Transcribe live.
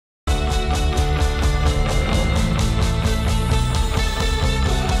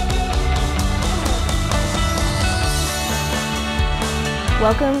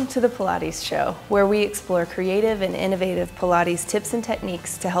Welcome to the Pilates Show, where we explore creative and innovative Pilates tips and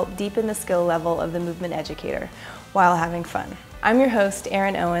techniques to help deepen the skill level of the movement educator while having fun. I'm your host,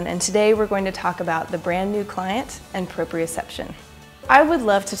 Erin Owen, and today we're going to talk about the brand new client and proprioception. I would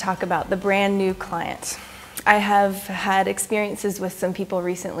love to talk about the brand new client. I have had experiences with some people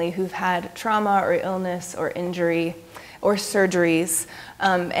recently who've had trauma or illness or injury or surgeries,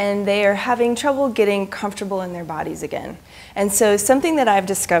 and they are having trouble getting comfortable in their bodies again. And so something that I've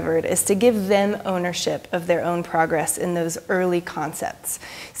discovered is to give them ownership of their own progress in those early concepts.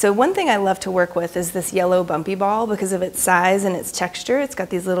 So one thing I love to work with is this yellow Bumpy ball because of its size and its texture. It's got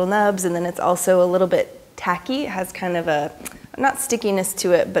these little nubs, and then it's also a little bit tacky. It has kind of a, not stickiness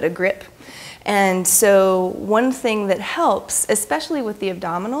to it, but a grip. And so one thing that helps, especially with the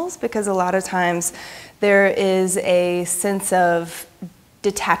abdominals, because a lot of times there is a sense of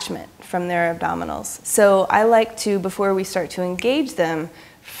detachment from their abdominals. So I like to, before we start to engage them,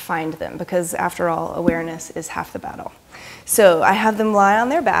 find them, because after all, awareness is half the battle. So I have them lie on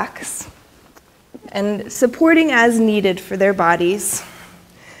their backs and supporting as needed for their bodies.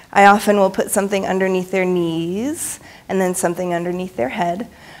 I often will put something underneath their knees and then something underneath their head.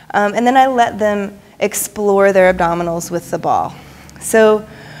 And then I let them explore their abdominals with the ball. So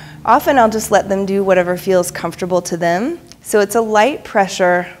often I'll just let them do whatever feels comfortable to them. So it's a light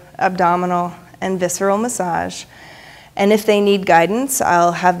pressure abdominal and visceral massage. And if they need guidance,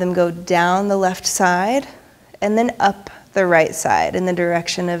 I'll have them go down the left side and then up the right side in the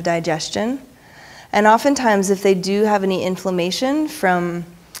direction of digestion. And oftentimes if they do have any inflammation from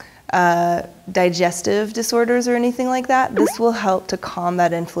digestive disorders or anything like that, this will help to calm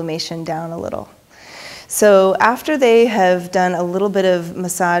that inflammation down a little. So after they have done a little bit of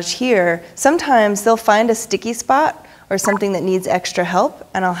massage here, sometimes they'll find a sticky spot or something that needs extra help,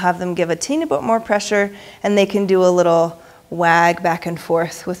 and I'll have them give a teeny bit more pressure, and they can do a little wag back and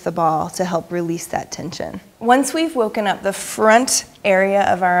forth with the ball to help release that tension. Once we've woken up the front area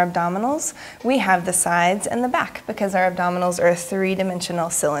of our abdominals, we have the sides and the back because our abdominals are a three-dimensional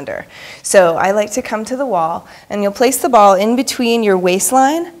cylinder. So I like to come to the wall, and you'll place the ball in between your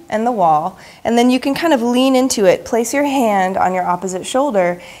waistline and the wall, and then you can kind of lean into it, place your hand on your opposite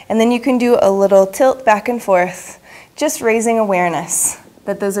shoulder, and then you can do a little tilt back and forth, just raising awareness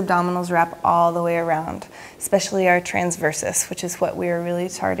that those abdominals wrap all the way around, especially our transversus, which is what we are really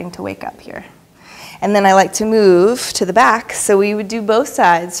starting to wake up here. And then I like to move to the back, so we would do both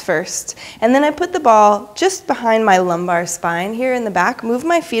sides first. And then I put the ball just behind my lumbar spine here in the back, move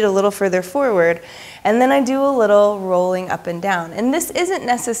my feet a little further forward, and then I do a little rolling up and down. And this isn't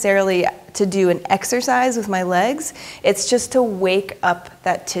necessarily to do an exercise with my legs, it's just to wake up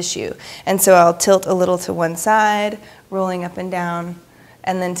that tissue. And so I'll tilt a little to one side, rolling up and down,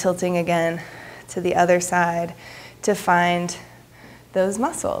 and then tilting again to the other side to find those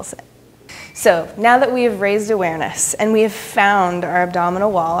muscles. So now that we have raised awareness and we have found our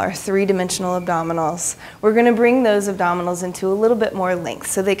abdominal wall, our three-dimensional abdominals, we're going to bring those abdominals into a little bit more length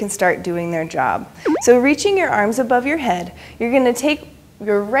so they can start doing their job. So reaching your arms above your head, you're going to take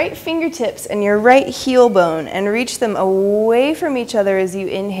your right fingertips and your right heel bone and reach them away from each other as you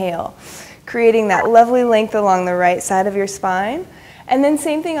inhale, creating that lovely length along the right side of your spine. And then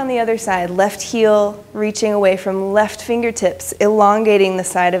same thing on the other side, left heel reaching away from left fingertips, elongating the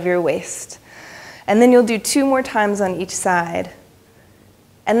side of your waist. And then you'll do 2 more times on each side.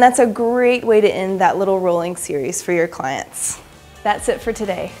 And that's a great way to end that little rolling series for your clients. That's it for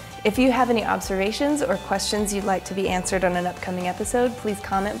today. If you have any observations or questions you'd like to be answered on an upcoming episode, please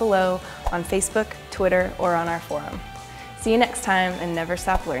comment below on Facebook, Twitter, or on our forum. See you next time, and never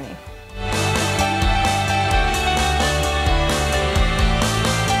stop learning.